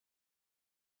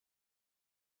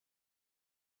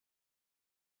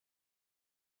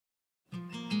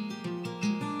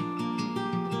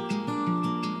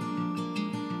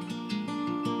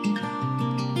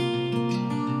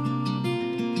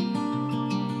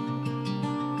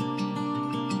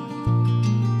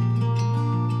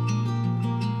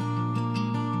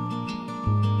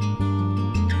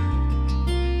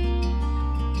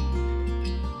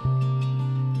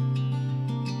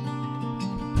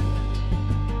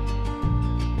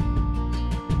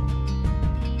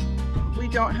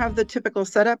don't have the typical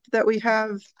setup that we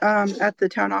have at the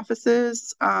town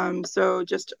offices. So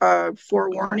just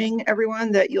forewarning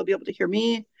everyone that you'll be able to hear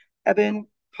me, Evan,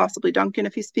 possibly Duncan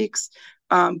if he speaks,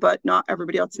 but not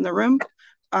everybody else in the room.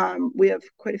 We have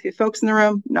quite a few folks in the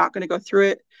room, not going to go through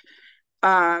it.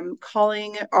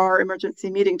 Calling our emergency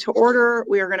meeting to order.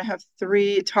 We are going to have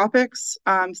 3 topics: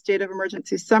 state of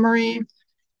emergency summary,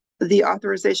 the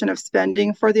authorization of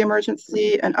spending for the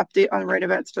emergency, an update on right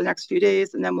events for the next few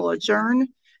days, and then we'll adjourn.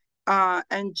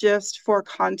 And just for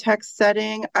context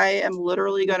setting, I am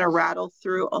literally going to rattle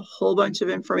through a whole bunch of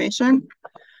information.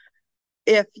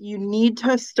 If you need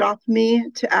to stop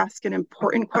me to ask an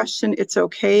important question, it's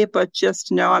okay, but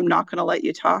just know I'm not going to let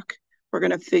you talk. We're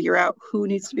going to figure out who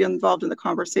needs to be involved in the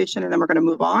conversation, and then we're going to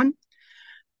move on.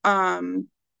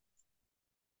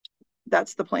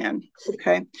 That's the plan,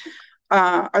 okay?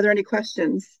 Are there any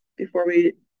questions before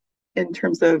we, in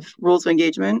terms of rules of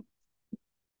engagement?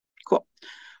 Cool.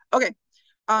 Okay.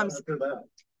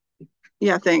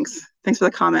 Yeah, thanks. Thanks for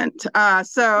the comment.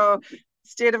 So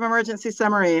state of emergency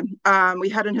summary. We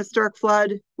had an historic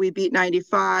flood. We beat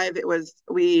 95.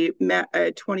 We met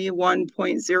a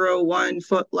 21.01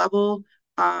 foot level,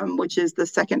 which is the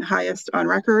second highest on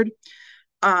record.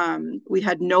 We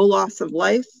had no loss of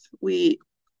life. We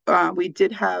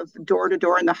did have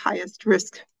door-to-door in the highest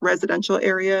risk residential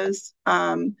areas.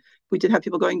 We did have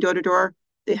people going door-to-door.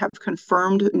 They have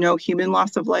confirmed no human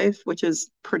loss of life, which is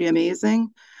pretty amazing.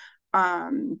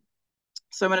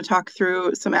 So I'm going to talk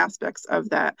through some aspects of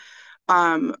that.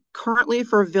 Currently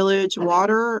for village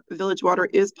water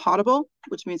is potable,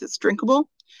 which means it's drinkable.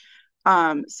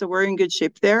 So we're in good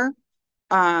shape there.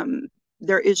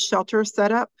 There is shelter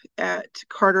set up at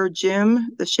Carter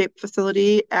Gym, the SHAPE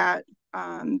facility at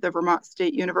the Vermont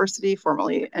State University,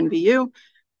 formerly NVU.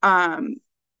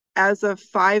 As of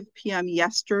 5 p.m.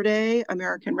 yesterday,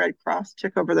 American Red Cross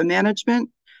took over the management.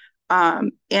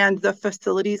 And the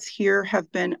facilities here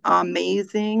have been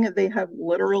amazing. They have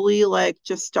literally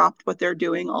just stopped what they're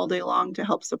doing all day long to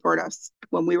help support us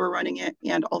when we were running it,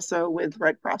 and also with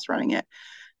Red Cross running it.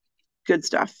 Good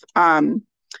stuff.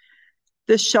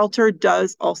 This shelter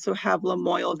does also have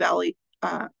Lamoille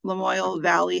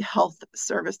Valley Health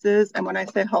Services. And when I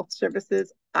say health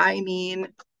services, I mean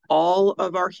all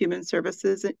of our human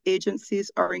services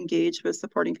agencies are engaged with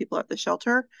supporting people at the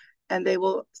shelter. And they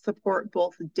will support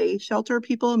both day shelter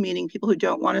people, meaning people who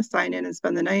don't want to sign in and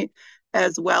spend the night,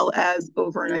 as well as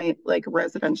overnight,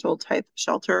 residential type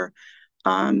shelter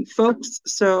folks.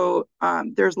 So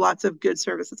there's lots of good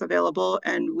services available,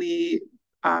 and we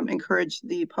encourage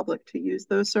the public to use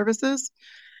those services.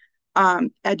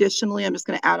 Additionally, I'm just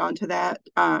going to add on to that.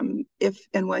 If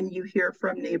and when you hear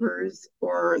from neighbors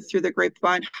or through the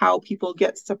grapevine how people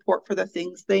get support for the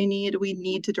things they need, we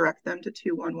need to direct them to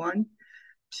 211.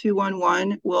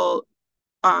 211 will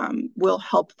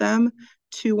help them.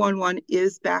 211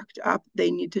 is backed up. They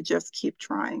need to just keep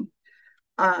trying.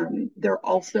 There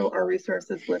also are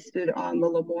resources listed on the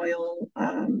Lamoille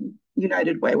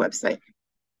United Way website.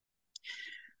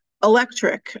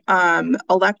 Electric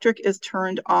is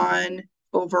turned on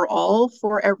overall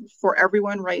for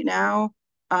everyone right now.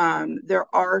 There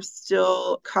are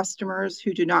still customers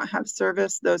who do not have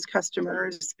service. Those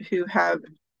customers who have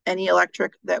any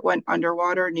electric that went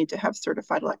underwater need to have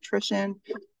certified electrician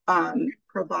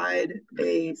provide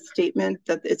a statement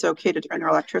that it's okay to turn their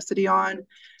electricity on.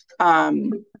 There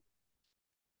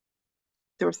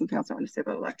was something else I wanted to say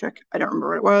about electric. I don't remember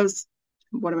what it was.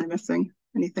 What am I missing?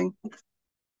 Anything?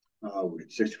 We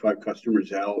got 65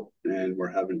 customers out, and we're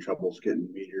having troubles getting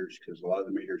meters because a lot of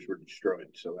the meters were destroyed.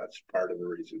 So that's part of the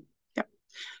reason. Yeah.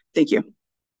 Thank you.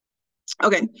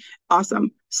 Okay,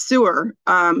 awesome. Sewer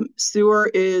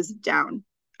is down.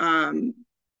 Ken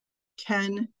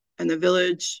and the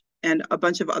village and a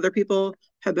bunch of other people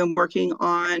have been working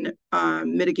on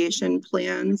mitigation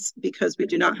plans because we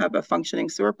do not have a functioning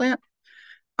sewer plant.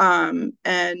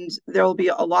 And there will be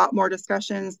a lot more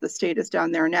discussions. The state is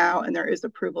down there now, and there is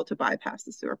approval to bypass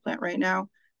the sewer plant right now.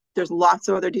 There's lots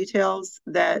of other details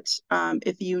that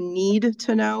if you need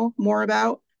to know more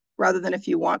about, rather than if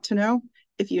you want to know,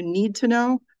 if you need to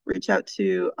know, reach out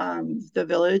to the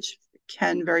village,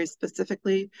 Ken very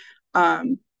specifically.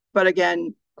 But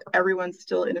again, everyone's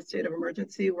still in a state of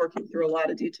emergency, working through a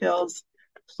lot of details.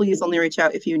 Please only reach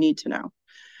out if you need to know.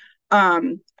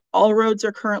 All roads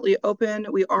are currently open.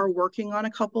 We are working on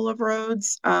a couple of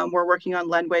roads. We're working on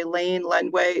Lenway Lane.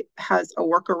 Lenway has a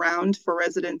workaround for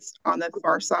residents on the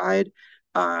far side.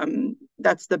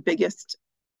 That's the biggest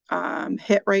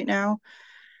hit right now.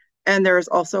 And there's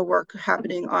also work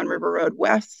happening on River Road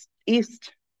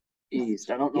East. I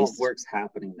don't know if work's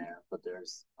happening there, but there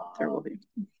will be.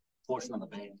 Portion of the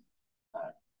bank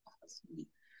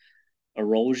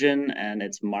Erosion, and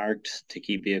it's marked to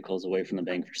keep vehicles away from the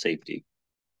bank for safety.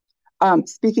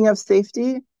 Speaking of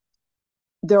safety,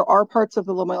 there are parts of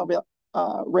the Low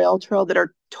Rail Trail that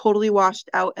are totally washed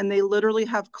out, and they literally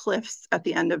have cliffs at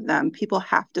the end of them. People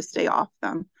have to stay off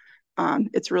them.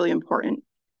 It's really important.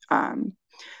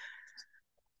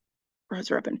 Roads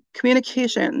are open.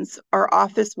 Communications. Our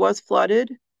office was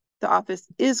flooded. The office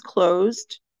is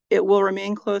closed. It will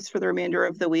remain closed for the remainder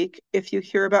of the week. If you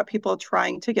hear about people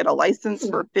trying to get a license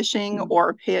for fishing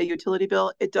or pay a utility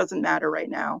bill, it doesn't matter right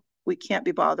now. We can't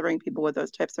be bothering people with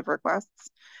those types of requests.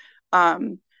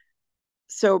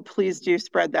 So please do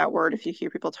spread that word if you hear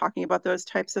people talking about those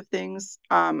types of things.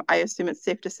 I assume it's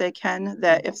safe to say, Ken,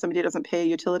 that if somebody doesn't pay a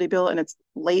utility bill and it's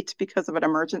late because of an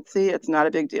emergency, it's not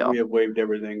a big deal. We have waived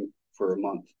everything for a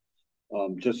month.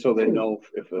 Just so they know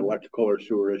if electrical or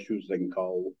sewer issues, they can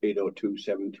call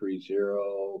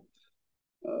 802-730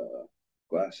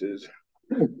 glasses.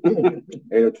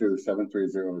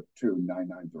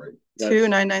 802-730-2993.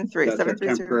 2993. That's our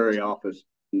temporary office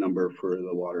number for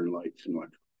the water and lights and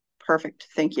electrical. Perfect.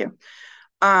 Thank you.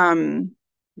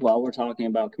 While we're talking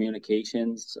about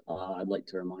communications, I'd like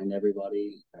to remind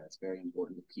everybody that it's very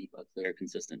important to keep a clear,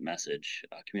 consistent message.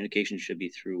 Communication should be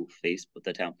through Facebook,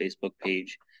 the town Facebook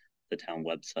page, the town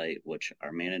website, which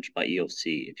are managed by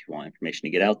EOC. If you want information to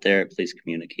get out there, please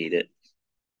communicate it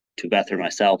to Beth or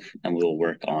myself, and we will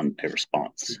work on a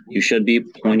response. You should be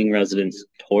pointing residents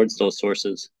towards those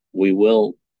sources. We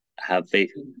will have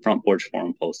front porch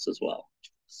forum posts as well.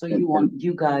 So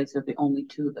you guys are the only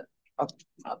two that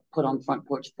put on front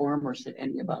porch forum, or should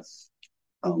any of us?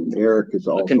 Eric is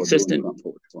also consistent doing front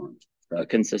porch forum. A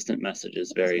consistent message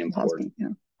is very important. Yeah.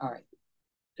 All right.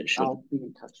 It should. I'll be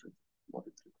in touch with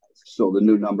you guys. So the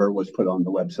new number was put on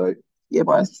the website. It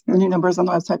was. The new numbers on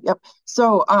the website. Yep.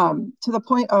 So to the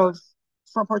point of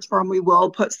front porch forum, we will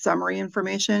put summary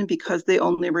information because they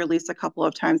only release a couple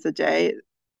of times a day.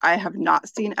 I have not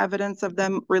seen evidence of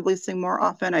them releasing more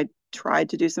often. I tried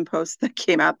to do some posts that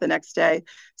came out the next day.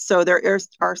 So there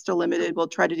are still limited. We'll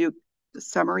try to do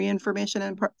summary information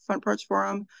in front porch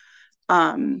forum.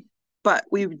 But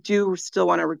we do still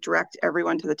want to direct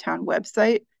everyone to the town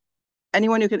website.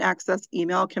 Anyone who can access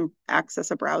email can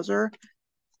access a browser.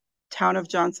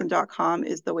 townofjohnson.com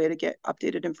is the way to get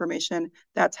updated information.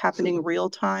 That's happening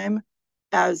real time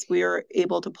as we are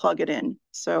able to plug it in.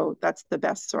 So that's the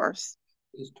best source.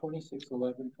 Is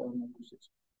 2611 phone numbers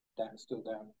still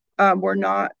down? We're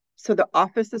not. So the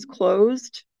office is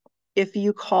closed. If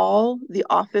you call the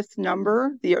office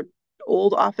number, the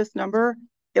old office number,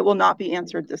 it will not be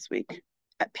answered this week.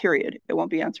 Period. It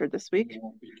won't be answered this week.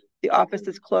 The office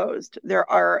is closed. There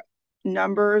are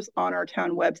numbers on our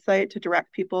town website to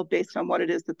direct people based on what it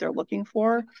is that they're looking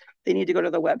for. They need to go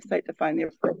to the website to find the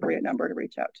appropriate number to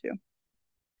reach out to.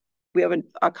 We have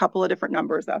a couple of different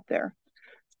numbers out there.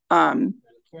 There's a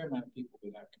fair amount of people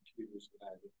without computers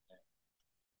without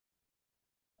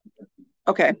internet.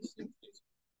 Okay.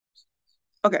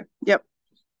 Okay. Yep.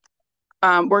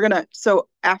 So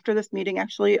after this meeting,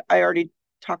 actually, I already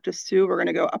talked to Sue. We're going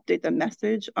to go update the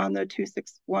message on the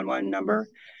 2611 number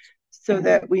so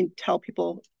that we tell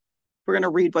people. We're going to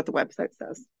read what the website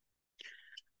says.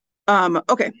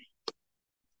 Okay.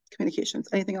 Communications.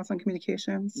 Anything else on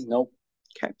communications? Nope.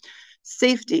 Okay.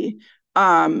 Safety.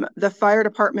 The fire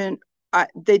department,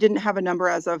 they didn't have a number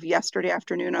as of yesterday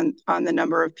afternoon on the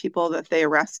number of people that they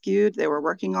rescued. They were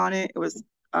working on it. It was,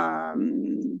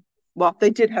 well,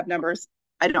 they did have numbers.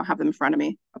 I don't have them in front of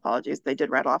me. Apologies. They did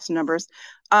rattle off some numbers.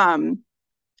 There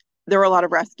were a lot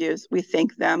of rescues. We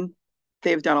thank them.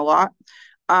 They've done a lot,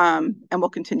 and will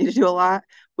continue to do a lot.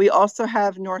 We also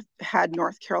have had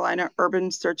North Carolina Urban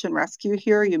Search and Rescue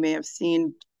here. You may have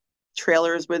seen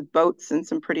trailers with boats and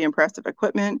some pretty impressive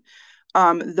equipment.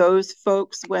 Those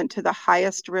folks went to the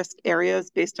highest risk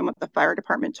areas based on what the fire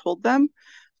department told them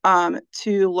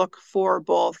to look for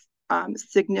both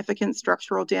significant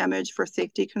structural damage for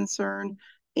safety concern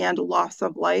and loss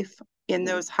of life in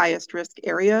those highest risk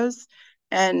areas.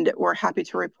 And we're happy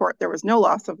to report there was no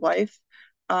loss of life.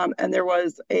 And there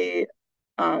was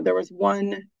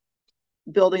one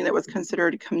building that was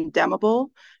considered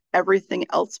condemnable. Everything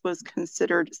else was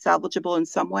considered salvageable in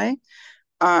some way.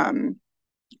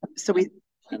 So we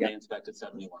they inspected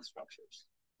 71 structures.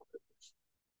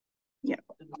 Yeah,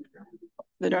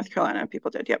 the North Carolina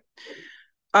people did. Yep.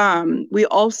 We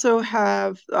also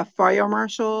have a fire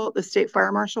marshal, the state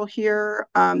fire marshal here.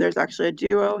 There's actually a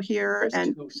duo here. There's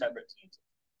and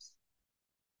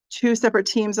two separate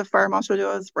teams of fire marshal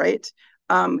duos, right?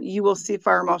 You will see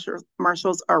fire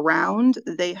marshals around.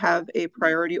 They have a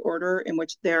priority order in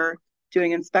which they're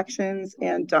doing inspections,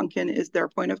 and Duncan is their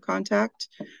point of contact.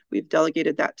 We've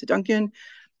delegated that to Duncan.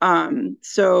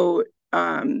 So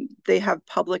they have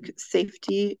public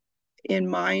safety in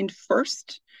mind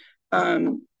first.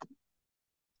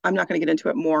 I'm not going to get into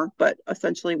it more, but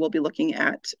essentially we'll be looking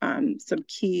at some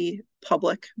key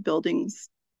public buildings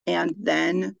and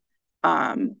then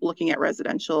looking at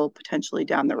residential potentially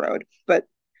down the road. But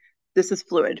this is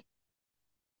fluid.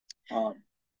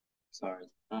 Sorry,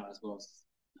 not as well as,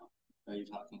 are you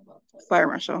talking about? Fire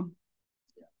marshal.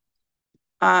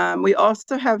 Yeah. We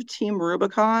also have Team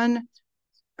Rubicon.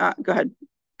 Go ahead.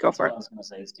 Go for it. I was going to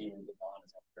say is Team Rubicon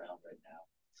is on the ground right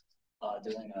now,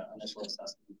 doing an initial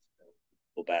assessment.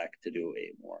 Go back to do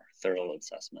a more thorough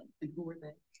assessment. And who are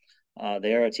they?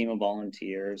 They are a team of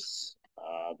volunteers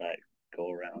that go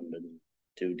around and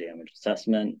do damage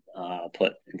assessment,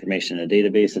 put information in a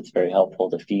database that's very helpful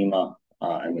to FEMA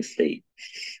and the state.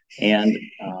 And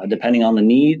depending on the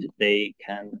need, they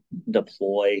can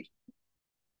deploy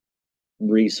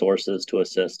resources to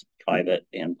assist private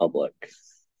and public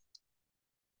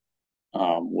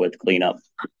with cleanup,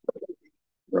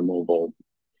 removal,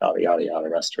 yada,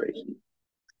 restoration.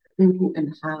 Who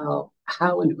and how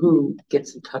and who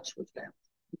gets in touch with them?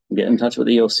 Get in touch with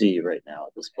EOC right now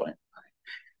at this point.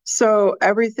 So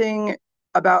everything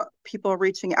about people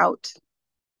reaching out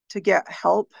to get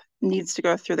help needs to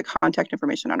go through the contact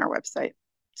information on our website.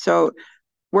 So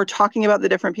we're talking about the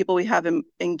different people we have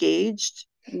engaged.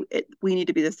 We need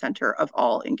to be the center of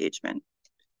all engagement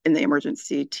in the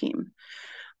emergency team.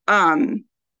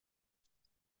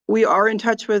 We are in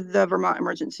touch with the Vermont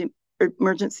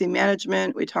Emergency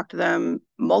Management. We talk to them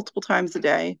multiple times a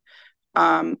day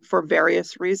for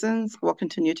various reasons. We'll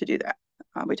continue to do that.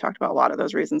 We talked about a lot of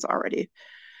those reasons already.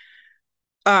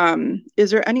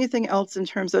 Is there anything else in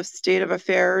terms of state of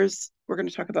affairs? We're going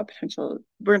to talk about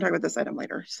this item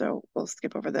later, so we'll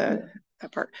skip over that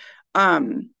part.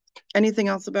 Anything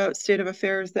else about state of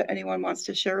affairs that anyone wants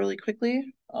to share really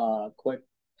quickly? Quick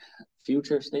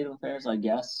future state of affairs, I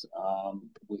guess.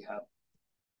 We have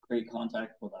great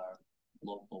contact with our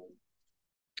local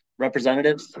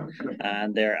representatives,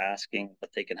 and they're asking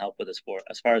what they can help with this.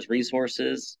 As far as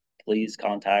resources, please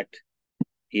contact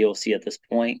EOC at this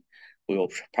point. We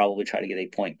will probably try to get a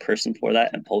point person for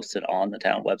that and post it on the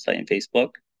town website and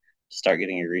Facebook. Start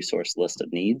getting a resource list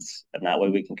of needs, and that way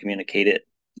we can communicate it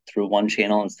through one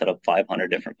channel instead of 500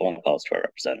 different phone calls to our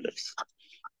representatives.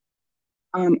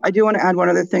 I do want to add one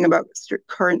other thing about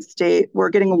current state. We're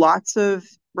getting lots of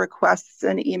requests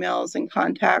and emails and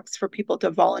contacts for people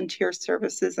to volunteer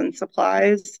services and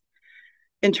supplies.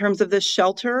 In terms of the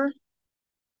shelter,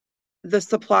 the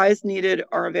supplies needed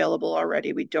are available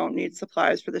already. We don't need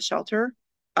supplies for the shelter.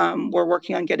 We're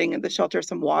working on getting the shelter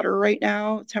some water right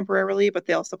now temporarily, but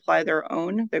they'll supply their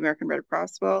own, the American Red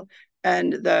Cross will.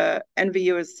 And the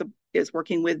NVU is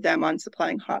working with them on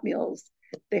supplying hot meals.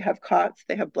 They have cots,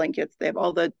 they have blankets, they have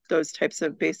all those types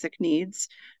of basic needs.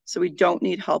 So we don't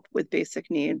need help with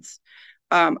basic needs.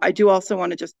 I do also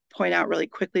want to just point out really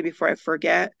quickly before I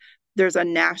forget, there's a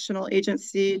national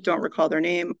agency, don't recall their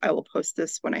name. I will post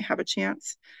this when I have a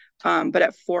chance. But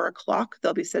at 4 o'clock,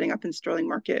 they'll be setting up in Sterling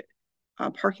Market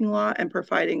parking lot and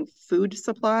providing food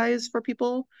supplies for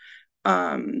people.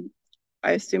 I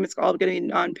assume it's all going to be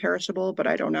non-perishable, but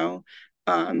I don't know.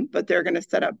 But they're going to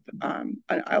set up,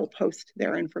 I'll post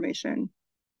their information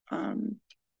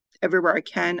everywhere I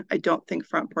can. I don't think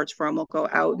Front Porch Forum will go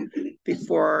out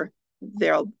before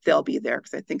they'll be there,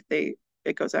 because I think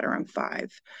it goes out around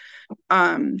 5.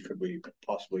 Could we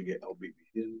possibly get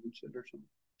LBB or something?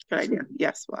 Good idea.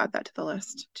 Yes, we'll add that to the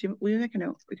list. We make a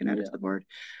note. We can add it to the board.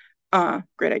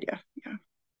 Great idea. Yeah.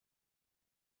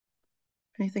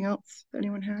 Anything else that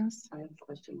anyone has? I have a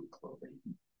question on clothing.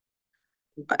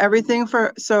 Everything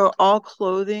so all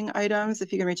clothing items,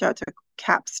 if you can reach out to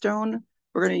Capstone,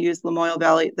 we're going to use Lamoille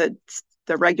Valley,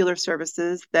 the regular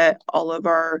services that all of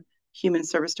our human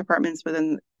service departments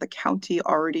within the county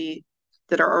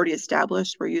that are already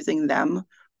established. We're using them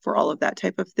for all of that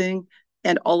type of thing.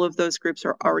 And all of those groups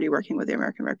are already working with the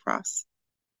American Red Cross.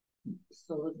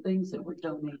 So the things that were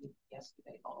donated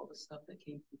yesterday, all the stuff that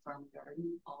came from Farm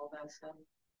Garden, all that stuff,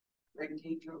 Greg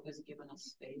Tatro has given us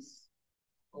space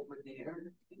over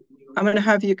there. I'm going to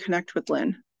have you connect with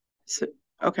Lynn. So,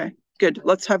 okay, good.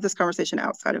 Let's have this conversation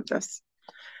outside of this.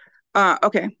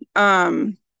 Okay.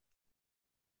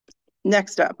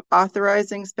 Next up,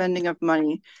 authorizing spending of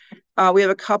money. We have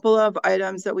a couple of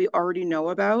items that we already know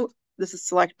about. This is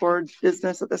select board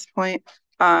business at this point.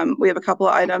 We have a couple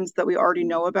of items that we already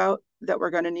know about that we're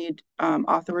going to need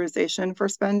authorization for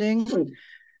spending.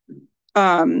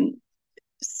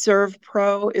 Serve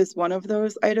Pro is one of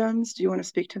those items. Do you want to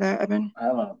speak to that, Evan? I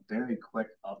have a very quick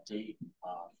update.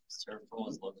 Servpro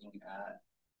is looking at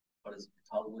what is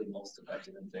probably most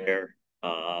effective there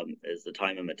is the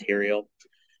time and material.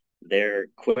 Their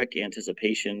quick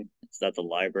anticipation is that the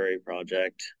library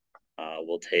project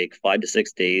will take 5 to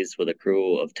 6 days with a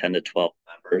crew of 10 to 12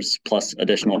 members, plus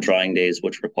additional drying days,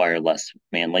 which require less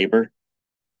man labor.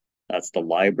 That's the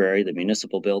library. The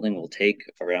municipal building will take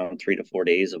around 3 to 4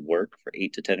 days of work for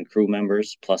 8 to 10 crew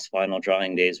members, plus final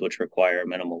drying days, which require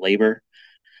minimal labor.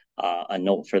 A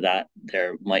note for that,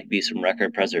 there might be some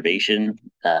record preservation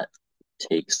that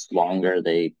takes longer.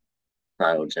 They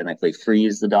cryogenically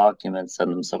freeze the documents,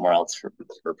 send them somewhere else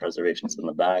for preservations in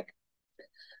the back.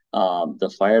 The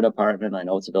fire department, I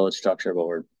know it's a village structure, but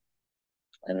we're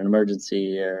in an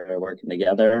emergency here working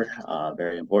together.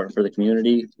 Very important for the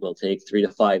community. Will take 3 to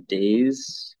 5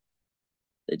 days.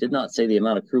 They did not say the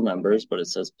amount of crew members, but it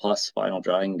says plus final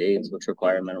drying days, which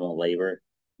require minimal labor.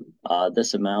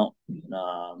 This amount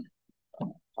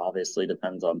obviously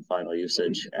depends on final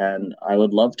usage. And I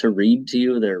would love to read to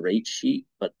you their rate sheet,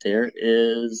 but there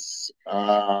is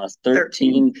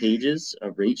 13 pages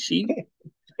of rate sheet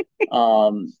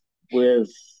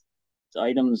with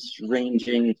items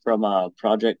ranging from a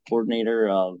project coordinator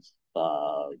of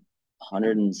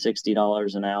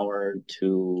 $160 an hour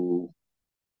to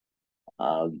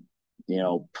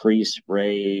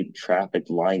pre-spray traffic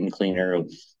line cleaner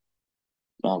of,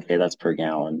 okay, that's per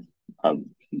gallon.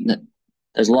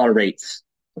 There's a lot of rates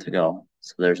to go,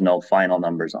 so there's no final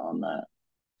numbers on that.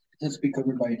 This be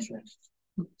covered by insurance.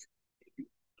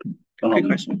 Good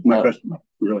question. My question,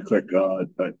 really quick,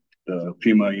 but the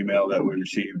FEMA email that we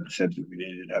received said that we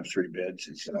needed to have 3 bids.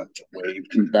 It's not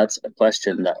waived. That's a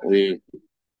question that we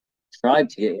tried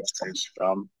to get answers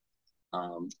from.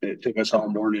 It took us all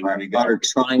morning. Are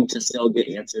trying to still get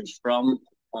answers from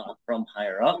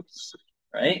higher ups,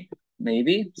 right?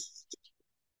 Maybe.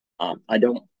 I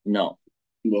don't know.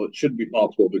 Well, it should be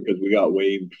possible because we got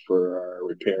waived for our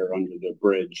repair under the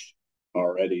bridge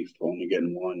already, for only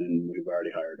getting one, and we've already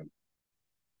hired them.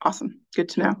 Awesome. Good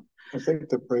to know. I think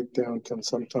the breakdown can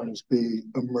sometimes be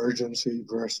emergency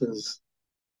versus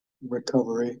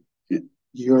recovery. Yeah.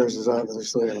 Yours is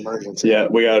obviously an emergency. Yeah,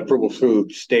 we got approval through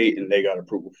the state, and they got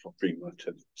approval from FEMA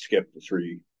to skip the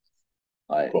 3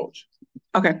 quotes.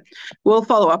 Okay, we'll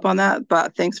follow up on that,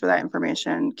 but thanks for that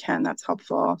information, Ken. That's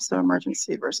helpful. So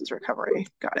emergency versus recovery.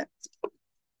 Got it.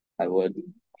 I would.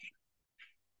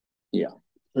 Yeah.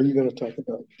 Are you going to talk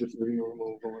about debris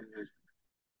removal?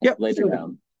 Yep. Later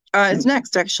down. It's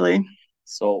next, actually.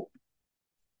 So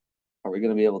are we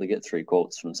going to be able to get 3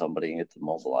 quotes from somebody and get them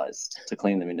mobilized to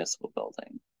clean the municipal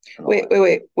building?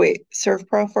 Wait. Serve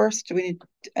Pro first. Do we need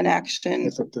an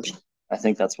action? I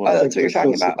think that's what, that's what you're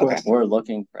talking about. Okay. We're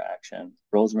looking for action.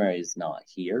 Rosemary's not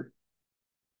here.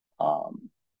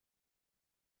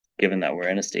 Given that we're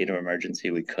in a state of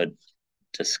emergency, we could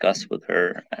discuss with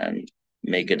her and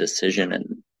make a decision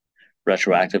and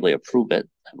retroactively approve it,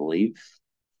 I believe.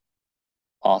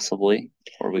 Possibly,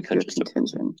 or we could just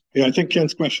contingent. Yeah, I think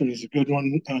Ken's question is a good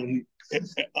one.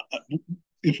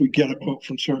 If we get a quote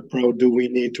from Serve Pro, do we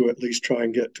need to at least try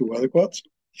and get 2 other quotes?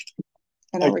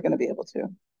 And are we going to be able to?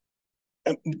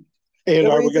 And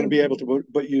are we going to be able to?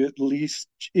 But you at least,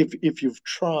 if you've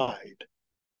tried,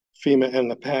 FEMA in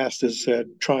the past has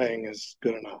said trying is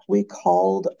good enough. We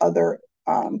called other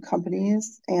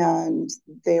companies, and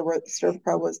Serve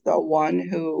Pro was the one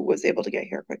who was able to get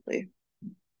here quickly.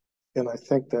 And I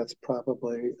think that's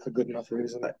probably a good enough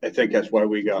reason. I think that's why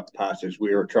we got past is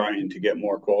we were trying to get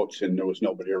more quotes and there was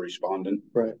nobody responding.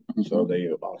 Right. So they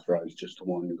authorized just the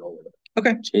one to go with it.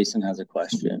 Okay. Jason has a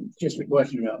question. Just a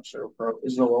question about Serve Pro.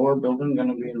 Is the lower building going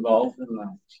to be involved in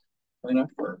the cleanup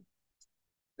or?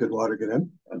 Did water get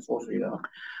in? And 4 feet out.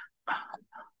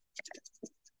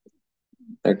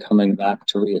 They're coming back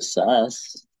to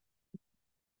reassess.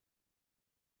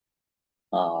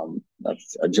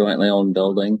 That's a jointly owned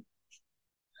building.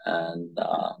 And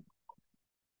the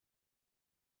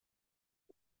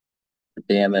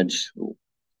damage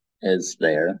is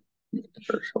there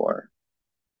for sure.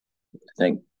 I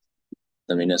think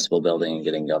the municipal building and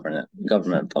getting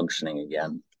government functioning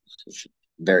again is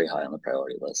very high on the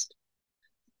priority list.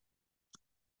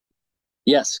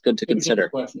 Yes, good to consider.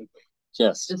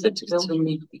 Yes, does the building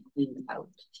need to be cleaned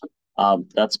out?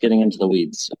 That's getting into the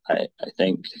weeds. I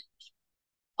think.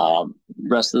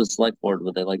 Rest of the select board,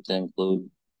 would they like to include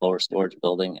lower storage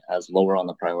building as lower on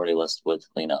the priority list with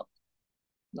cleanup?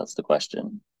 That's the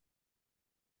question.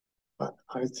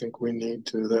 I think we need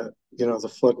to, that,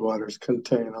 the floodwaters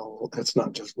contain it's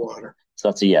not just water. So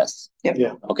that's a yes. Yep.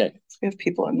 Yeah. Okay. We have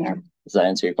people in there. Does that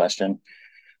answer your question?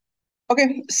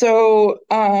 Okay, so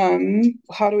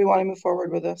how do we want to move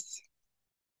forward with this?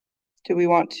 Do we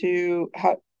want to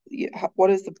what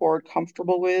is the board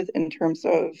comfortable with in terms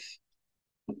of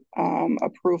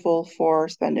approval for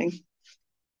spending?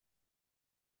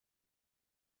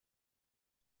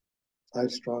 I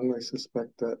strongly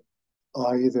suspect that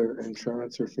either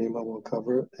insurance or FEMA will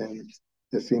cover it, and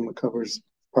if FEMA covers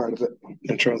part of it,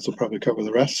 insurance will probably cover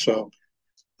the rest. So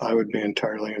I would be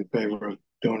entirely in favor of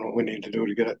doing what we need to do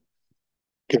to get it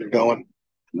going.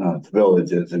 The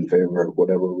village is in favor of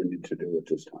whatever we need to do at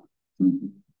this time. Mm-hmm.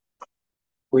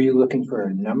 Were you looking for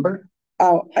a number?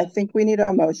 Oh, I think we need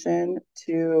a motion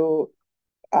to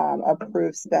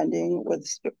approve spending with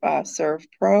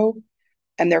ServPro,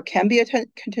 and there can be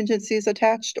contingencies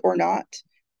attached or not.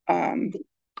 But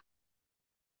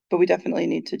we definitely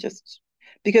need to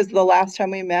because the last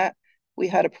time we met, we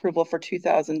had approval for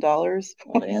 $2,000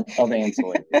 of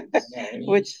ancillary,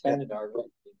 which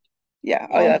yeah,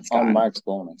 oh yeah, that's gone. On Mark's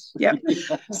bonus. Yeah.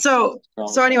 So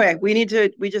anyway, we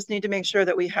just need to make sure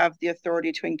that we have the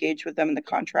authority to engage with them in the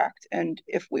contract. And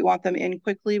if we want them in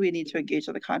quickly, we need to engage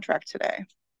with the contract today.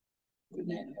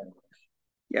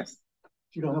 Yes.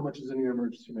 Do you know how much is in your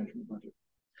emergency management budget?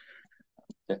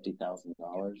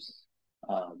 $50,000.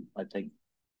 I think.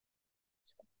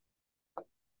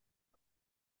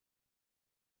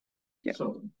 Yeah.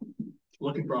 So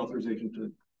looking for authorization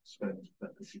to spend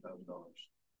that $50,000.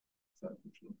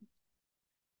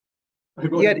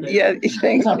 Yeah,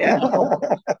 thanks. Yeah.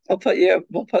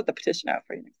 We'll put the petition out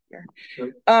for you next year.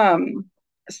 Sure.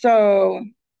 So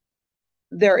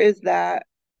there is that.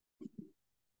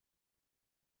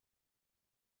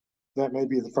 That may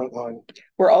be the front line.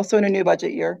 We're also in a new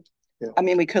budget year. Yeah. I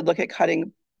mean, we could look at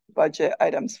cutting budget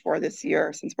items for this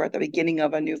year since we're at the beginning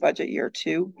of a new budget year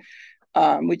too.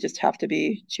 We just have to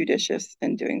be judicious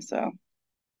in doing so.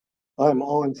 I'm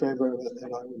all in favor of it,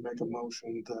 and I would make a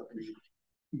motion that we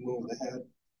move ahead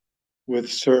with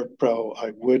ServPro.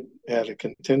 I would add a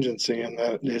contingency, and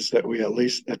that is that we at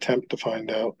least attempt to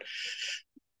find out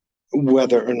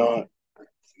whether or not,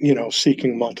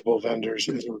 seeking multiple vendors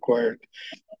is required.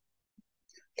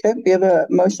 Okay, we have a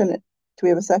motion. Do we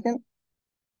have a second?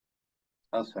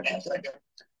 I'll second.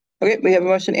 Okay, we have a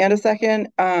motion and a second.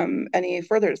 Any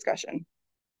further discussion?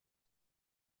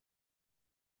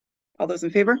 All those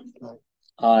in favor?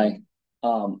 Aye.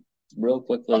 Real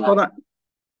quickly. Hold on.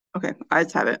 Okay,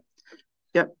 ayes have it.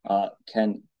 Yep.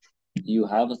 Can you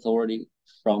have authority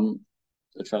from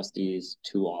the trustees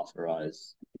to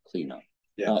authorize cleanup?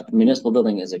 Yeah. Municipal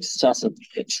building is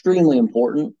extremely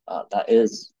important. That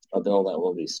is a bill that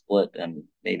will be split and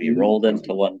maybe rolled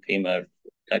into one FEMA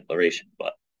declaration,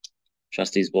 but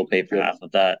trustees will pay for half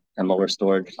of that, and lower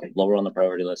storage, lower on the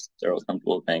priority list. They're all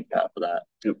comfortable paying half of that.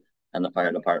 Yep. And the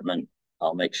fire department,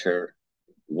 we'll make sure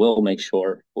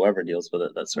whoever deals with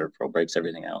it, that ServPro breaks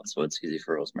everything out, so it's easy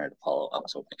for Rosemary to follow up.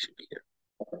 So they should be here.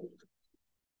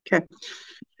 Okay.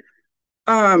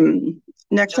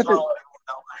 Next up is. Do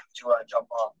you want to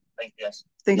jump off? Thank you.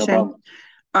 Thanks, No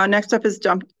Shane. Next up is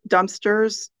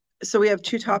dumpsters. So we have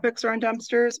two topics around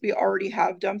dumpsters. We already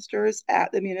have dumpsters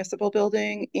at the municipal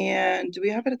building, and do we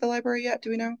have it at the library yet?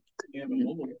 Do we know? Yeah,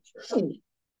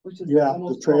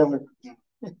 the trailer.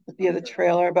 Yeah, the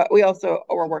trailer, but we also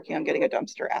are working on getting a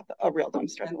dumpster a real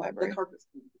dumpster at the library.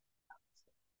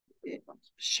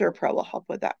 ServPro will help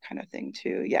with that kind of thing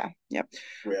too. Yeah, yep.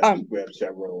 We have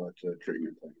several at the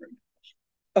treatment plant right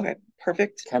now. Okay,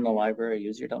 perfect. Can the library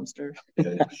use your dumpster?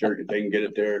 Yeah, sure, they can get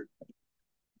it there.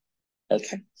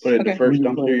 Okay. Put it in the first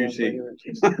dumpster you see.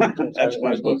 That's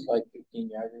my book. Like 15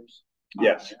 yarders.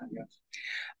 Yes.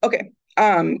 Okay.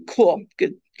 Cool.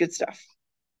 Good stuff.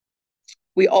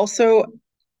 We also,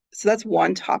 so that's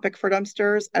one topic for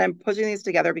dumpsters, and I'm putting these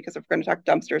together because if we're going to talk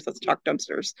dumpsters, let's talk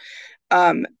dumpsters.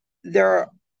 There are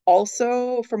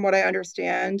also, from what I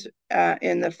understand,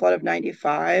 in the flood of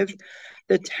 95,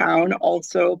 the town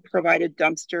also provided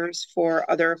dumpsters for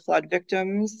other flood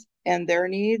victims and their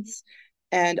needs.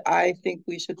 And I think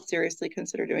we should seriously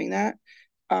consider doing that.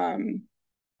 I'm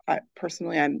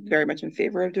very much in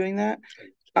favor of doing that.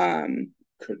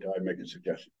 Could I make a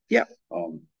suggestion? Yeah.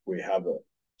 We have a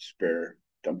spare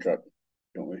dump truck,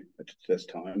 don't we, at this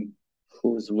time?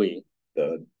 Who's we?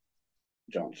 The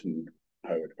Johnson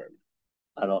Highway Department.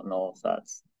 I don't know if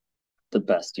that's the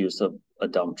best use of a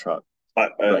dump truck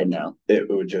right now. It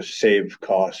would just save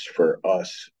costs for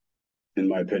us, in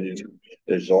my opinion.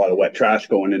 There's a lot of wet trash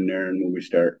going in there, and when we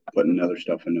start putting other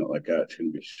stuff in it like that, it's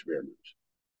going to be severe.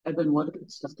 I've been looking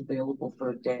at stuff available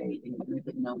for a day, and we've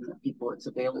been knowing that people it's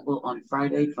available on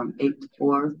Friday from 8 to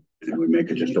 4. And we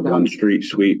make it just a one street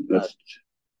sweep.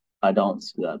 I don't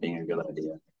see that being a good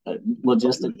idea.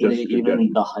 Logistically,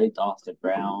 even the height off the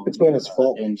ground. It's when it's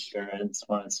full. Insurance,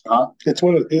 when it's not. It's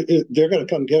when they're gonna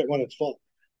come get it when it's full.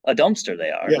 A dumpster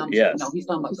they are, Yeah. yes. No, he's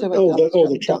talking about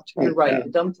The truck. You're right, Yeah. the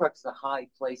dump truck's a high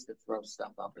place to throw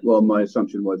stuff up. Well, my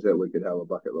assumption was that we could have a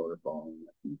bucket loader following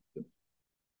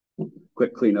it.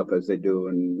 Quick cleanup as they do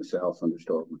in the south under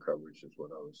storm coverage is what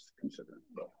I was considering.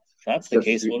 But If that's the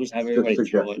case, we'll just have everybody throw it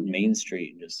suggestion. in Main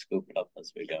Street and just scoop it up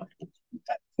as we go.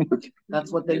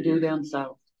 That's what they do down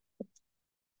south.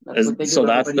 So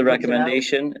that's the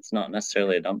recommendation. It's not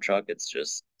necessarily a dump truck, it's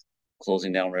just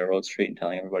closing down Railroad Street and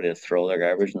telling everybody to throw their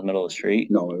garbage in the middle of the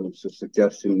street. No, it was a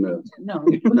suggestion to No,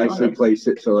 nicely place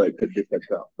it so that it could be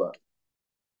picked up, but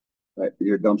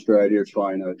your dumpster idea is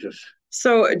fine.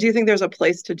 So do you think there's a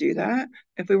place to do that?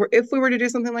 If we were to do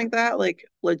something like that, like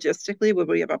logistically, would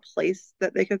we have a place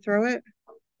that they could throw it?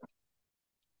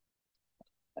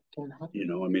 You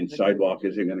know, I mean, sidewalk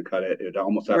isn't gonna cut it. It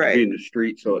almost has to be in the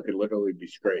street so it could literally be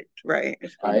scraped. Right.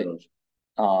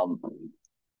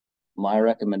 My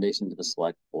recommendation to the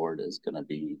select board is gonna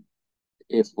be,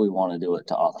 if we want to do it,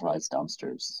 to authorize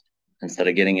dumpsters instead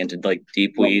of getting into like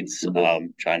deep weeds,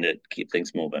 trying to keep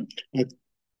things moving.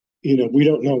 You know, we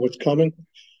don't know what's coming.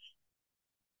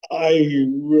 I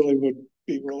really would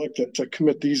be reluctant to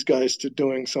commit these guys to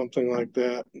doing something like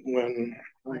that when,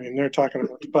 I mean, they're talking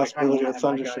about the possibility of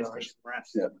thunder showers.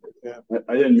 Yeah.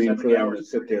 I didn't mean for them to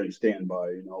sit there and stand by.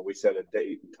 You know, we set a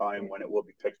date and time when it will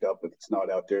be picked up. If it's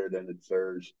not out there, then it's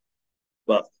theirs.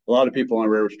 But a lot of people on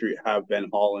Railroad Street have been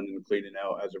hauling and cleaning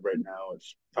out. As of right now,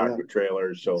 it's packed with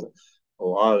trailers, so a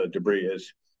lot of debris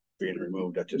is being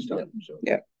removed at this time. So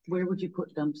Where would you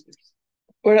put dumpsters?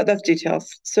 Well, that's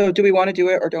details. So do we want to do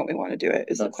it or don't we want to do it?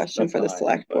 Is the question for the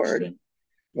select board.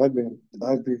 I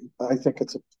think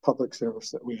it's a public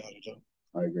service that we ought to do.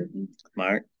 I agree.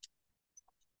 Mark?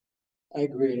 I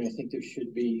agree, and I think there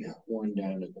should be one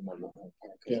down at the mobile home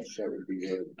park. Yes. That would be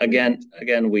good.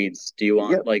 Again, weeds. Do you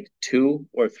want like 2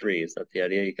 or 3? Is that the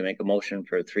idea? You can make a motion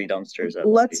for 3 dumpsters.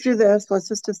 Let's do this. Let's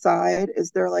just decide,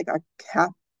 is there like a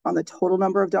cap on the total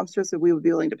number of dumpsters that we would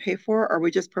be willing to pay for? Or are we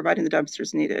just providing the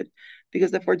dumpsters needed?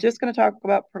 Because if we're just going to talk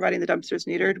about providing the dumpsters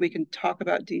needed, we can talk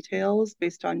about details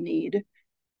based on need.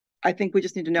 I think we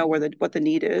just need to know what the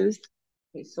need is,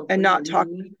 and not talk.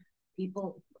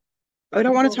 People. I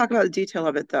don't want to talk about the detail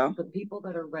of it though. The people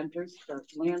that are renters, the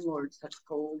landlords have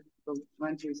told the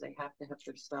renters they have to have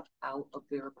their stuff out of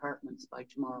their apartments by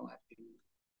tomorrow afternoon.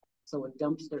 So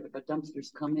if a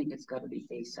dumpster's coming, it's got to be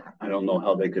ASAP. I don't know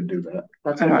how they could do that.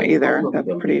 I don't either. That's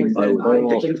pretty. I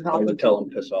would tell them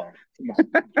piss off.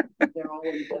 They're all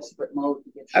in desperate mode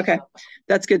to get okay,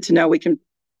 that's good to know. We can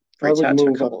reach out to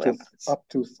a couple up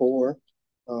to 4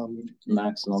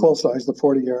 maximum full size, the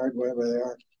 40-yard, whatever they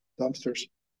are, dumpsters,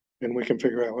 and we can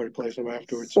figure out where to place them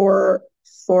afterwards. For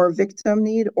victim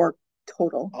need or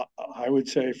total? I would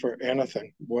say for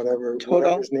anything,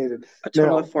 whatever's needed. A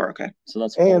total of 4, okay. So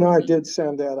that's A&R did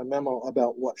send out a memo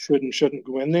about what should and shouldn't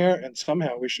go in there, and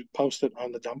somehow we should post it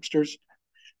on the dumpsters.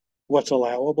 What's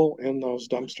allowable in those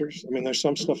dumpsters? I mean, there's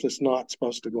some stuff that's not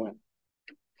supposed to go in.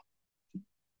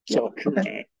 So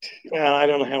I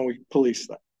don't know how we police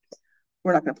that.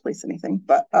 We're not going to police anything,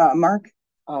 but Mark?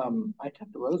 I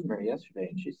talked to Rosemary yesterday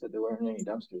and she said there weren't any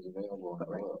dumpsters available.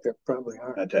 There probably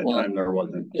are. At that time, there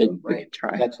wasn't.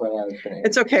 Try. That's why I was saying.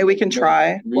 It's okay, we can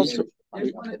try. There's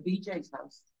one at BJ's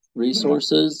house.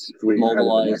 Resources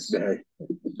mobilize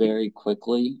very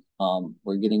quickly.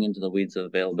 We're getting into the weeds of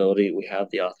availability. We have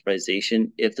the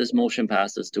authorization, if this motion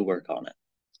passes, to work on it.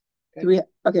 We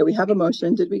have a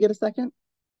motion. Did we get a second?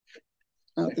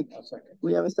 I don't think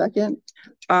we have a second.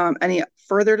 Any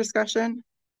further discussion?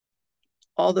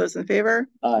 All those in favor?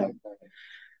 Aye.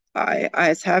 Aye.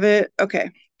 Ayes have it. Okay,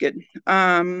 good.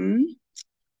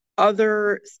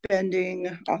 Other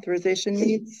spending authorization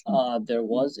needs? There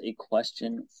was a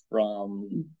question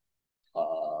from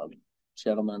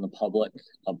gentlemen in the public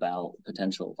about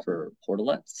potential for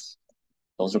portalets.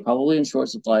 Those are probably in short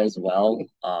supply as well.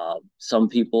 Some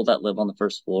people that live on the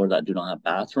first floor that do not have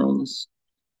bathrooms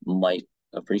might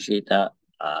appreciate that.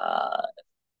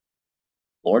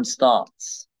 Board's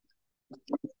thoughts.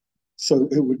 So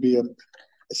it would be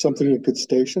something you could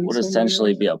station? Would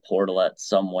essentially be a portalet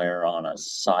somewhere on a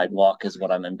sidewalk is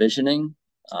what I'm envisioning.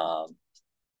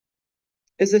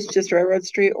 Is this just Railroad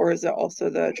Street or is it also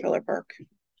the trailer park?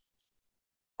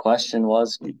 Question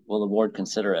was, will the board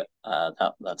consider it?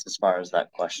 That's as far as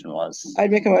that question was.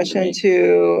 I'd make a motion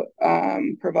to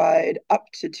provide up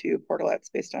to 2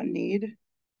 portalets based on need. Do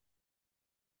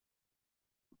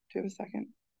you have a second?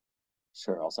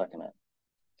 Sure, I'll second it.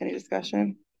 Any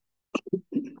discussion?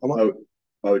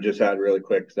 I would just add really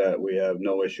quick that we have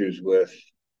no issues with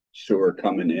sewer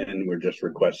coming in. We're just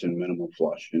requesting minimal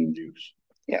flush and use.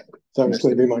 Yeah. So that's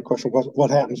going to be my question. What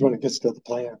happens when it gets to the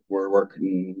plant? We're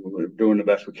doing the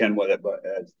best we can with it, but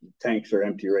as tanks are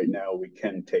empty right now, we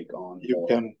can take on. You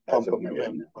can pump them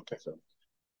in. Okay. So.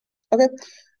 Okay.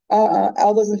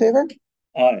 All those in favor?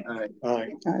 Aye.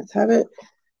 Let's have it.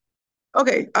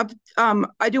 Okay.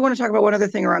 I do want to talk about one other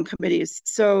thing around committees.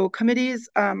 So committees,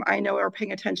 I know are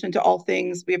paying attention to all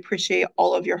things. We appreciate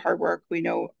all of your hard work. We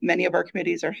know many of our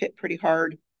committees are hit pretty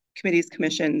hard. Committees,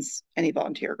 commissions, any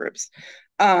volunteer groups.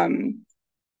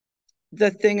 The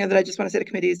thing that I just want to say to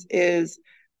committees is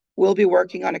we'll be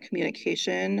working on a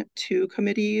communication to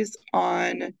committees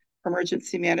on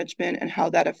emergency management and how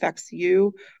that affects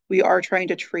you. We are trying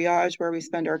to triage where we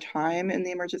spend our time in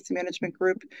the emergency management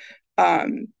group.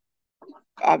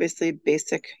 Obviously,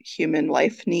 basic human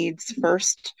life needs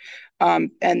first,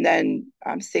 and then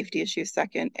safety issues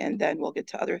second, and then we'll get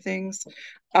to other things.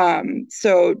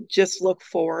 So just look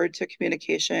forward to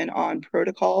communication on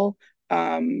protocol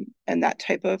and that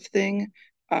type of thing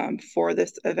for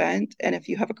this event. And if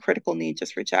you have a critical need,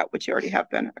 just reach out, which you already have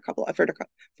been. I've heard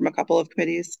from a couple of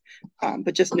committees,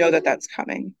 but just know that that's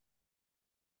coming.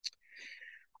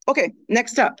 Okay,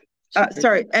 next up.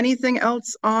 Sorry, anything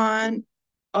else on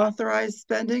authorized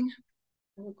spending?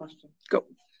 I have a question. Go.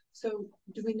 So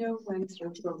do we know when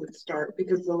Searchable would start?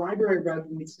 Because the library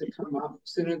road needs to come up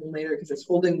sooner than later because it's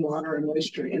holding water and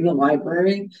moisture in the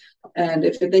library. And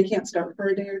if they can't start for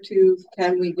a day or two,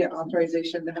 can we get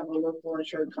authorization to have a local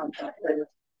insured contractor,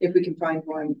 if we can find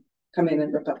one, come in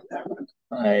and rip up that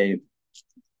road?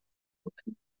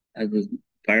 Has the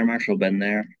fire marshal been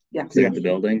there? Yeah. Cleared the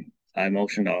building? I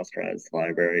motioned to authorize the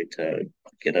library to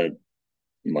get a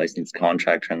licensed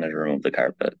contractor in there to remove the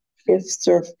carpet. If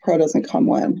Surf Pro doesn't come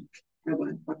when?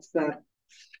 What's that?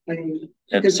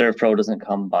 If Surf Pro doesn't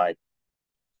come by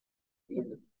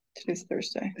today's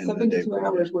Thursday. 72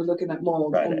 hours we're looking at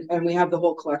mold, and we have the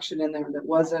whole collection in there that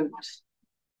wasn't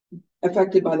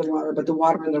affected by the water, but the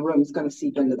water in the room is going to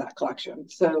seep into that collection.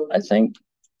 So I think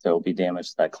there will be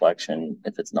damage to that collection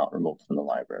if it's not removed from the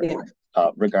library,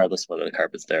 regardless whether the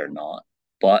carpet's there or not.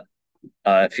 But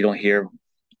if you don't hear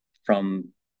from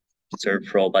Surf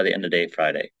Pro by the end of the day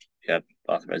Friday, you have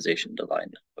authorization to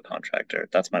line a contractor.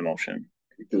 That's my motion.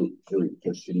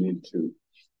 Because you need to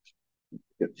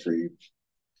get 3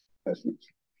 estimates.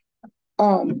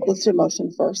 Let's do a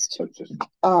motion first. Do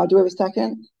we have a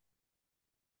second?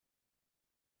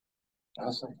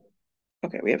 I'll second.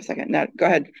 Okay, we have a second. Now, go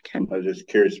ahead, Ken. I was just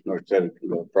curious, like I said,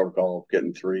 the protocol of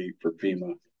getting 3 for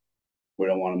FEMA. We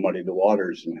don't want to muddy the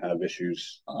waters and have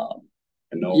issues.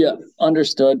 Yeah,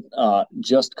 understood.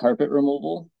 Just carpet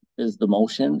removal is the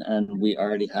motion, and we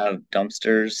already have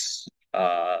dumpsters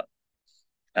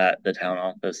at the town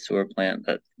office sewer plant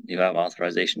that you have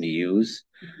authorization to use.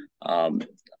 I'm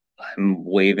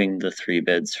waiving the 3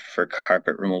 bids for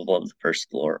carpet removal of the first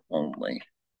floor only.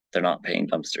 They're not paying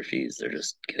dumpster fees, they're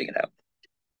just getting it out.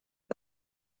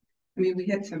 I mean, we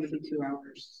had 72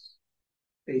 hours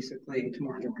basically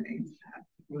tomorrow morning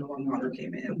when the warm water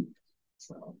came in.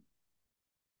 So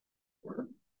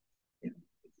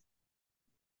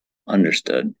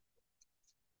understood.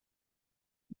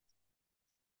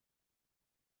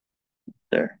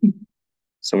 There.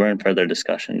 So we're in further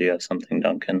discussion. Do you have something,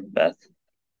 Duncan, Beth?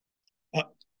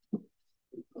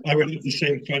 I would have the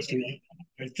same question.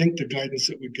 I think the guidance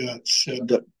that we got said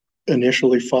that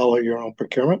initially follow your own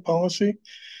procurement policy.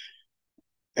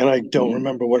 And I don't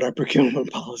remember what our procurement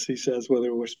policy says,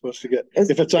 whether we're supposed to get,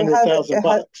 if it's under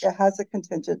 $1,000 It has a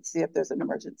contingency. If there's an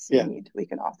emergency need, we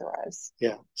can authorize.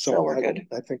 Yeah. So we're good.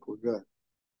 I think we're good.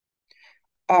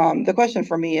 The question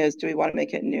for me is, do we want to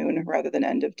make it noon rather than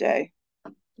end of day?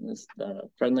 It's the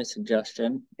friendly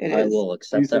suggestion. I will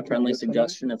accept that friendly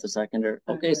suggestion if the seconder.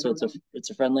 Okay, so it's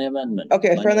a friendly amendment.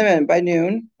 Okay, friendly amendment by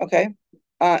noon. Okay.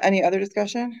 Any other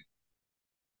discussion?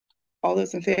 All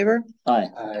those in favor? Aye.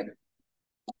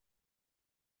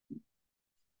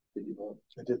 Did you vote?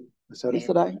 I did. You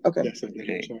said aye? Okay. Yes, I did.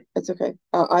 Okay. It's okay.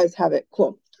 Ayes have it.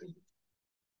 Cool.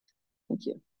 Thank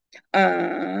you.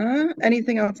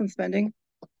 Anything else on spending?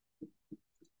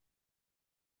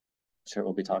 Sure,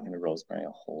 we'll be talking to Rosemary a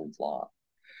whole lot.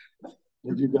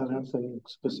 Have you got anything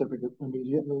specific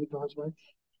immediately, Rosemary?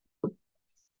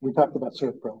 We talked about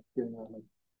Surf Pro.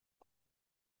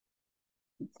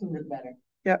 sooner the better.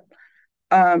 Yep.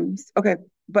 Okay,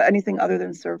 but anything other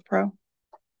than Surf Pro?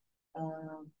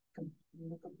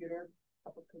 Computer,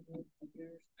 couple computers.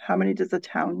 How many does the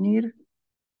town need?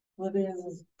 Libya's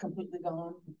is completely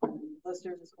gone.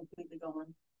 Listers is completely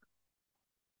gone.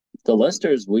 The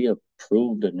listers, we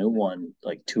approved a new one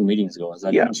like 2 meetings ago. Has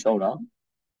that even showed up?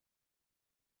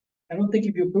 I don't think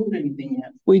you approved anything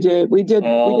yet. We did.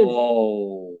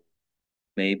 Oh,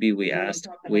 maybe we asked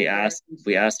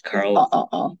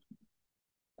Carl.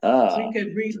 So you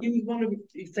could you want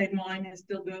to say mine is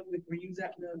still good, we could reuse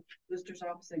that in the lister's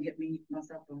office and get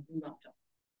myself a new laptop.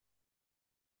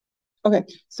 Okay,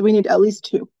 so we need at least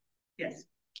 2. Yes.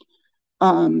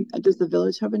 Does the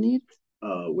village have a need?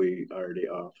 We already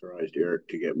authorized Eric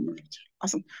to get them.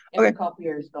 Awesome. And okay. the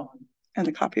copier is gone. And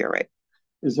the copier, right?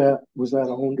 Was that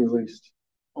owned or leased?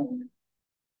 Owned.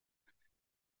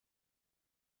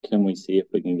 Can we see if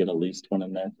we can get at least one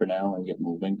in there for now and get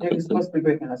moving? It was supposed to be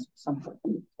breaking us something.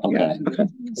 Okay. Yeah, okay.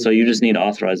 So you just need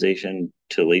authorization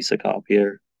to lease a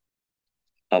copier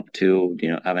up to, do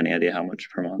you have any idea how much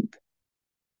per month?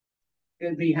 It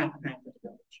would be half and half of the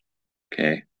village.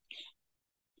 Okay.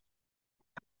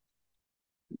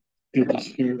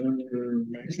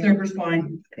 The server's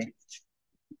fine. Okay.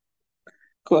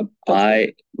 Cool.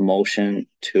 I motion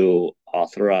to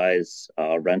authorize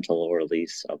rental or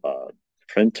lease of a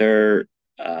printer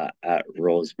at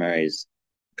Rosemary's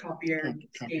Copier,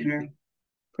 scanner.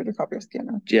 Printer, copier,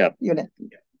 scanner. Yeah.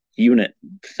 Unit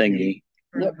thingy.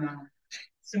 Yep.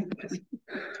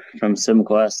 From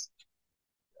SimQuest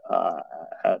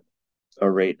at a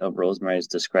rate of Rosemary's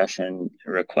discretion,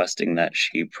 requesting that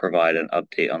she provide an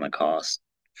update on the cost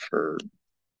for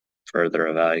further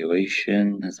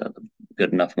evaluation. Is that a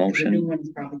good enough motion? The new one's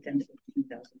probably $10,000 to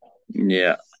 $15,000.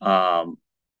 Yeah.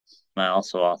 I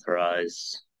also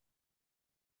authorize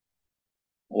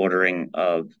ordering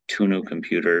of 2 new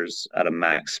computers at a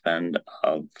max spend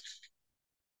of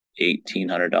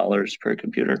 $1,800 per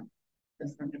computer.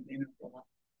 That's not gonna be enough for a lot.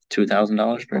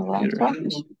 $2,000 per computer. By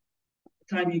the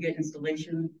time you get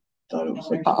installation. Thought it was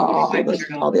like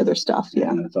all the other stuff.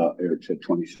 Yeah. I thought Eric said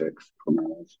 26 per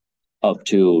month. Up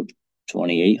to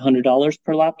 $2,800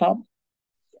 per laptop.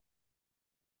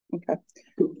 Okay.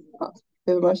 We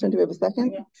have a motion. Do we have a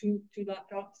second? Two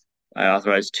laptops. I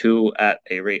authorize 2 at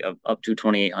a rate of up to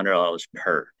 $2,800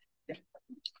 per. Yeah.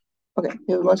 Okay.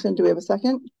 We have a motion. Do we have a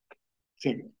second?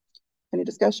 Any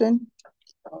discussion?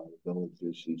 Village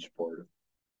is in support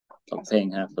of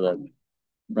paying half of the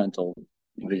rental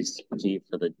lease fee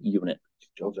for the unit.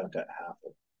 Joe's at that half.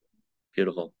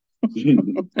 Beautiful.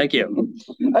 Thank you.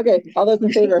 Okay. All those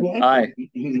in favor? Aye.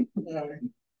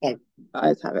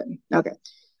 Ayes have it. Okay.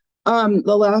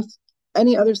 The last,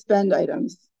 any other spend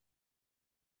items?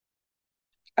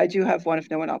 I do have one if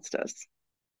no one else does.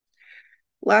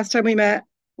 Last time we met,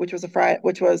 which was a Friday,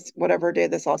 which was whatever day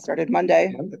this all started,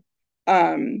 Monday.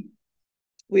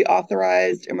 We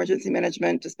authorized emergency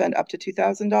management to spend up to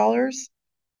 $2,000.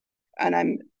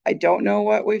 And I don't know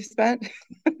what we've spent,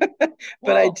 but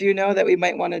well, I do know that we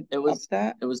might want to up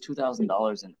that. It was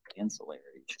 $2,000 in ancillary.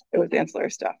 It was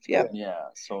ancillary stuff. Yeah. Yeah.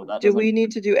 So that do we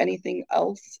need to do anything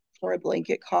else for a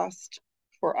blanket cost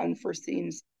for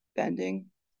unforeseen spending?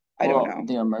 I don't know.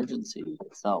 The emergency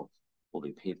itself will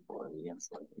be paid for the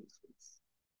ancillary.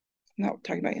 I'm not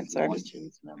talking about ancillary.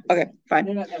 Okay, fine.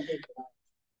 They're not going to pay for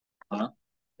that. Huh?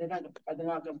 They're not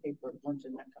going to pay for it once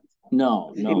in that comes out.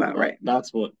 No, right.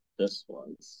 That's what this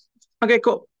was. Okay,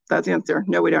 cool. That's the answer.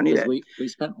 No, we don't need it. We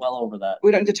spent well over that.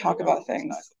 We don't need to talk about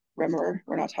things. Remember,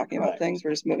 we're not talking about things. We're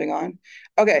just moving on.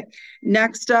 Okay,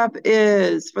 next up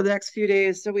is for the next few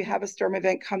days. So we have a storm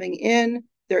event coming in.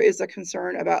 There is a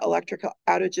concern about electrical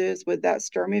outages with that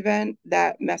storm event.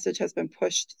 That message has been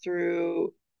pushed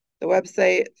through the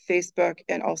website, Facebook,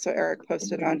 and also Eric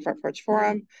posted on Front Porch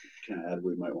Forum. Can I add,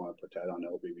 we might want to put that on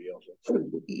LBB also.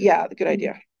 Yeah, good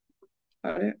idea.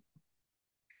 Got it.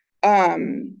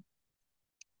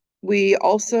 We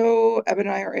also, Evan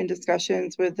and I are in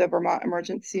discussions with the Vermont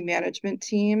Emergency Management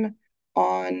team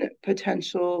on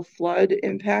potential flood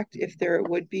impact, if there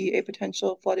would be a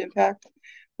potential flood impact.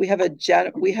 We have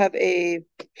a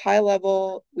high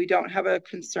level, we don't have a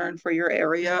concern for your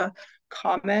area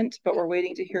comment, but we're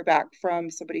waiting to hear back from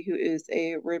somebody who is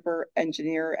a river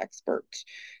engineer expert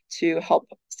to help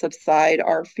subside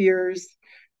our fears,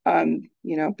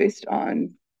 based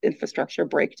on infrastructure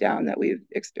breakdown that we've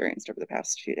experienced over the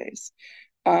past few days.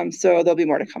 So there'll be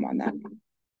more to come on that.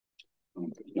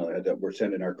 We're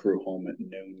sending our crew home at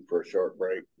noon for a short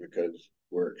break because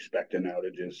we're expecting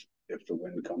outages if the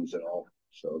wind comes at all.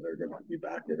 So they're going to be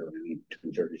back at around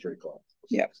 2:30, 3 o'clock.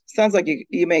 Yeah, sounds like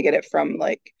you may get it from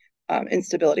like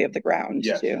instability of the ground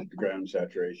too. The ground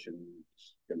saturation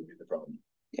is going to be the problem.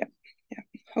 Yeah.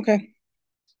 Okay.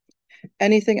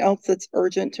 Anything else that's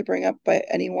urgent to bring up by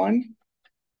anyone?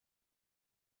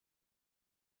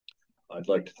 I'd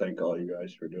like to thank all you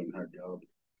guys for doing a hard job.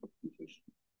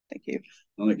 Thank you. I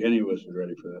don't think any of us are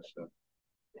ready for that stuff.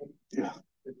 Yeah.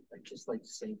 I'd just like to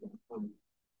say that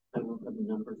I won't have a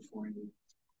number for you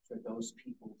for those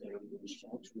people that are in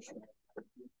shelters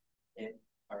that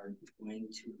are going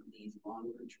to need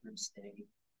longer term stay,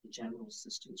 the general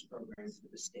assistance program for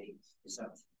the state is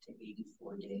up to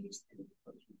 84 days and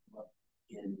put people up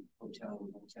in hotel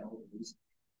and motel rooms.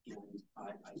 And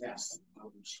I've asked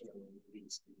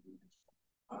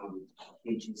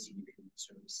agency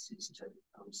services to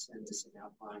send us an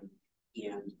outline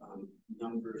and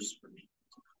numbers for people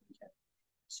to contact.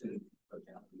 So put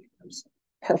that on the website.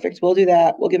 Perfect. We'll do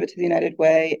that. We'll give it to the United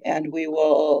Way, and we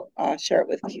will share it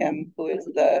with Kim, who is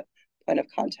the point of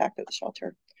contact at the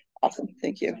shelter. Awesome.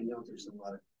 Thank you. I know there's a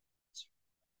lot of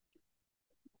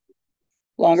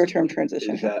longer term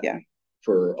transition. Yeah.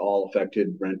 For all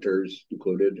affected renters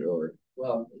included, or?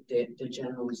 Well, the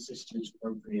general assistance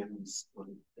program is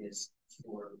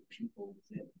for people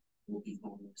that will be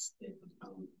homeless that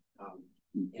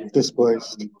and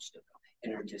displaced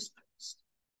and are displaced.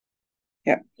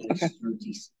 Yeah. Okay.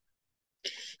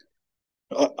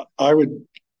 I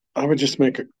would just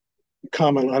make a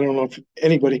comment. I don't know if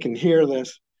anybody can hear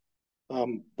this,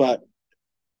 but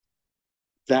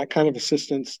that kind of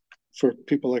assistance for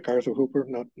people like Arthur Hooper,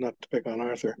 not to pick on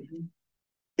Arthur,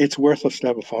 it's worthless to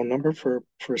have a phone number for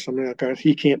somebody like Arthur.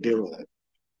 He can't deal with it.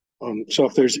 So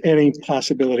if there's any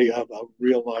possibility of a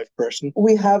real live person,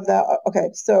 we have that.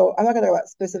 Okay, so I'm not going to talk about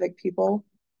specific people,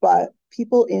 but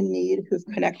people in need who've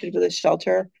connected with a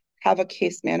shelter have a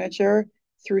case manager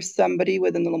through somebody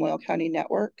within the Lamoille County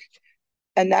network.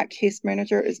 And that case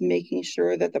manager is making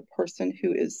sure that the person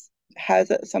who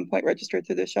has at some point registered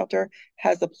through the shelter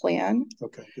has a plan.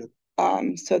 Okay, good.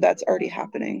 So that's already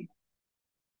happening.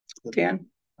 Dan?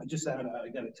 I just got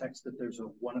a text that there's a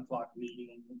 1 o'clock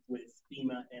meeting with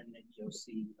FEMA and the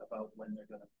EOC about when they're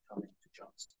going to come into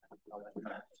Johnson.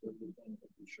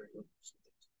 I'm sure you'll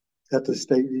at the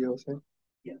state EOC?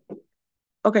 Yeah.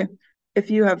 Okay. If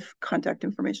you have contact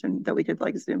information that we could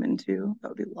like zoom into, that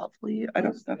would be lovely. I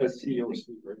don't know. That's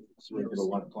EOC, right? So we have a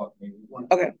 1 o'clock meeting.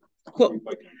 Okay, cool.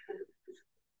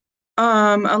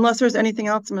 Unless there's anything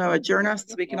else, I'm going to adjourn us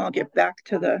so we can all get back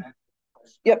to the.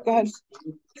 Yep, go ahead.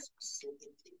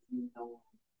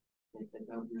 That the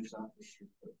governor's office should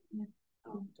put in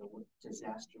the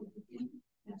disaster relief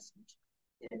message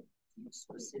that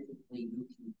specifically you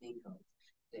can think of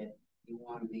that you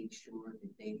want to make sure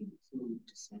that they include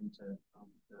to send to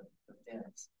the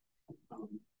feds.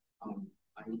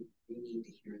 We need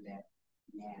to hear that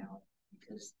now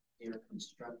because they're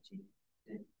constructing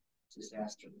the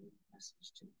disaster relief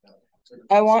message to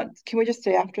the can we just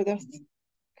stay after this?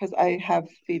 Because I have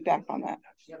feedback on that.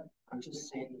 Yep, I'm just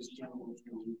saying this general.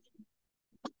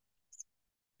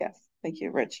 Yes, thank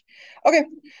you, Rich. Okay,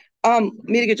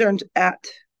 meeting adjourned at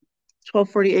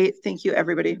 12:48. Thank you,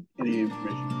 everybody. Any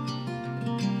information?